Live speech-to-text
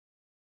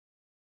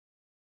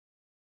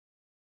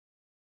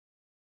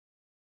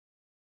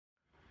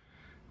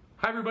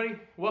Hi everybody,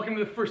 welcome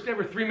to the first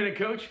ever 3-Minute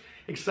Coach.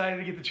 Excited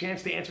to get the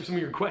chance to answer some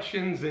of your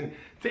questions and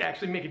to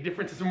actually make a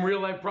difference in some real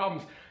life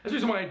problems. That's the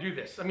reason why I do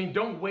this. I mean,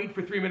 don't wait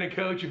for 3-Minute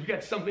Coach. If you've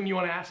got something you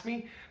want to ask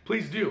me,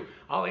 please do.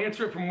 I'll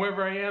answer it from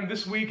wherever I am.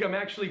 This week I'm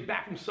actually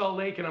back from Salt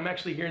Lake and I'm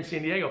actually here in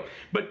San Diego.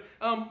 But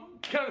kind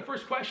of the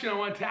first question I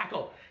want to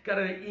tackle, got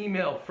an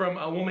email from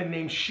a woman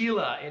named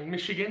Sheila in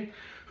Michigan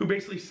who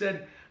basically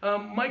said,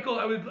 Michael,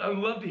 I would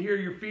love to hear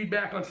your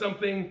feedback on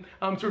something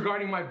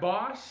regarding my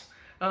boss.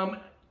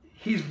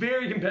 He's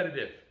very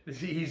competitive.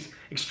 He's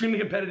extremely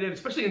competitive,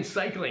 especially in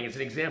cycling as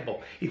an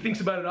example. He thinks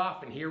about it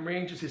often. He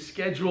arranges his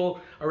schedule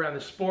around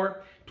the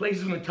sport,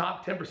 places in the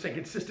top 10%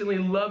 consistently,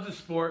 loves the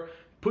sport,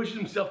 pushes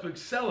himself to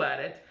excel at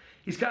it.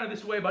 He's kind of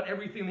this way about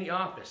everything in the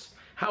office.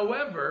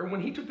 However,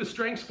 when he took the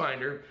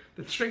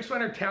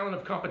StrenghtsFinder talent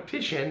of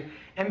competition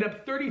ended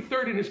up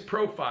 33rd in his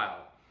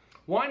profile.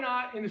 Why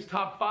not in his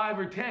top 5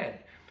 or 10?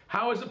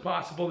 How is it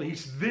possible that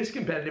he's this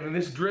competitive and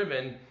this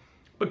driven,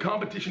 but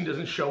competition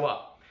doesn't show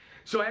up?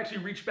 So I actually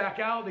reached back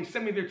out. They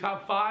sent me their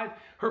top 5.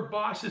 Her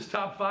boss's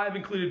top 5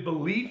 included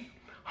belief,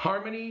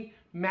 harmony,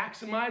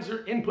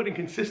 maximizer, input, and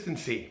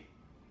consistency.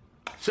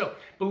 So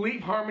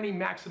belief, harmony,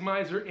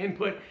 maximizer,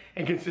 input,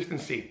 and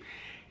consistency.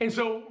 And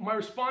so my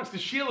response to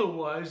Sheila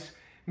was,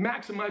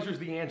 maximizer is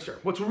the answer.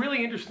 What's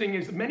really interesting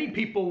is that many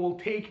people will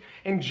take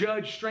and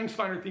judge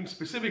StrenghtsFinder themes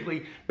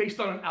specifically based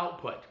on an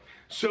output.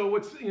 So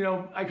what's, we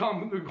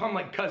call them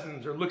like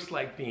cousins or looks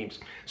like themes.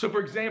 So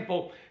for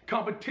example,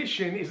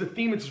 competition is a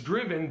theme that's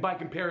driven by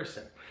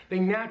comparison. They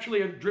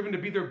naturally are driven to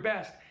be their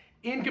best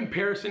in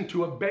comparison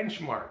to a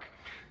benchmark.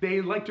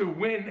 They like to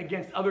win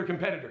against other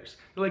competitors.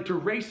 They like to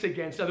race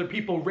against other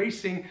people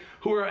racing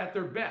who are at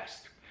their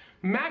best.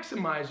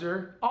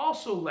 Maximizer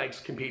also likes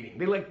competing.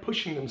 They like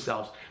pushing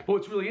themselves. But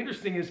what's really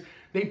interesting is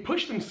they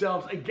push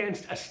themselves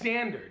against a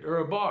standard or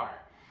a bar.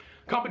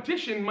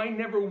 Competition might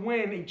never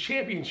win a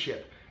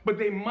championship, but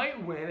they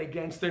might win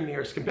against their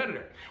nearest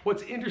competitor.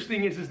 What's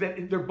interesting is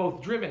that they're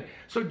both driven.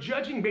 So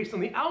judging based on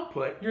the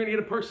output, you're gonna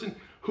get a person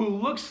who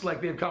looks like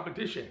they have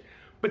competition.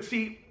 But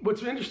see,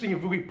 what's interesting,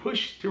 if we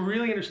push to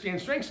really understand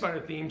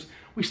StrenghtsFinder themes,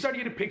 we start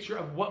to get a picture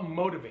of what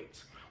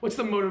motivates. What's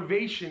the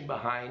motivation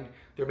behind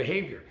their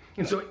behavior?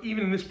 And so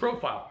even in this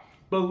profile,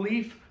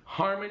 belief,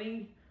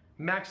 harmony,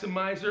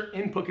 maximizer,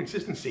 input,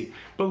 consistency.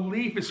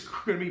 Belief is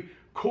going to be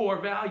core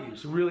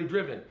values, really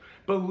driven.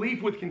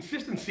 Belief with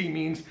consistency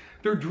means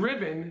they're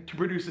driven to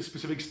produce a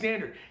specific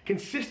standard.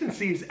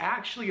 Consistency is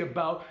actually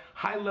about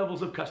high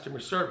levels of customer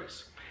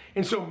service.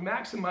 And so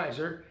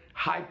maximizer,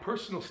 high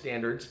personal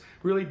standards,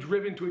 really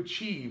driven to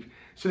achieve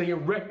so they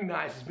can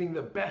recognize as being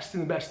the best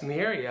in the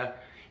area.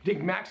 You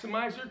take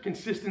maximizer,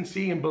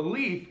 consistency, and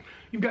belief,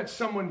 you've got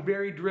someone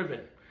very driven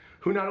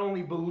who not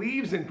only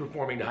believes in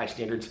performing to high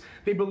standards,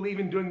 they believe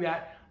in doing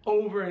that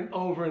over and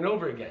over and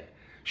over again.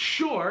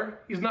 Sure,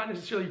 he's not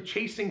necessarily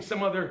chasing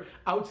some other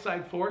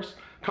outside force.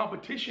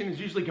 Competition is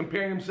usually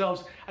comparing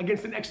themselves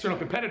against an external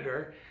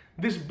competitor.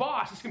 This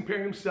boss is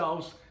comparing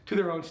themselves to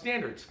their own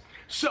standards.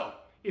 So,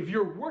 if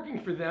you're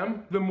working for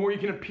them, the more you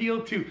can appeal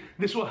to,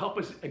 this will help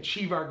us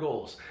achieve our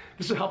goals.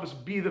 This will help us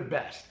be the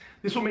best.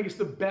 This will make us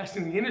the best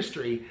in the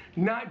industry,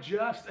 not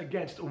just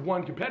against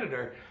one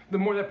competitor, the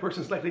more that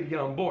person's likely to get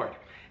on board.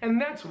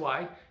 And that's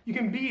why you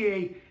can be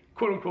a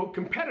quote-unquote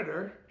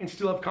competitor and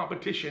still have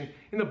competition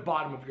in the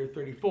bottom of your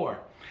 34.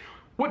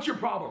 What's your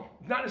problem?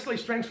 Not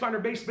necessarily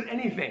StrengthsFinder based, but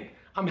anything.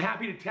 I'm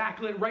happy to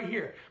tackle it right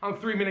here on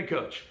 3-Minute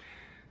Coach.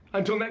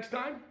 Until next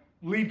time,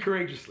 lead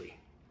courageously.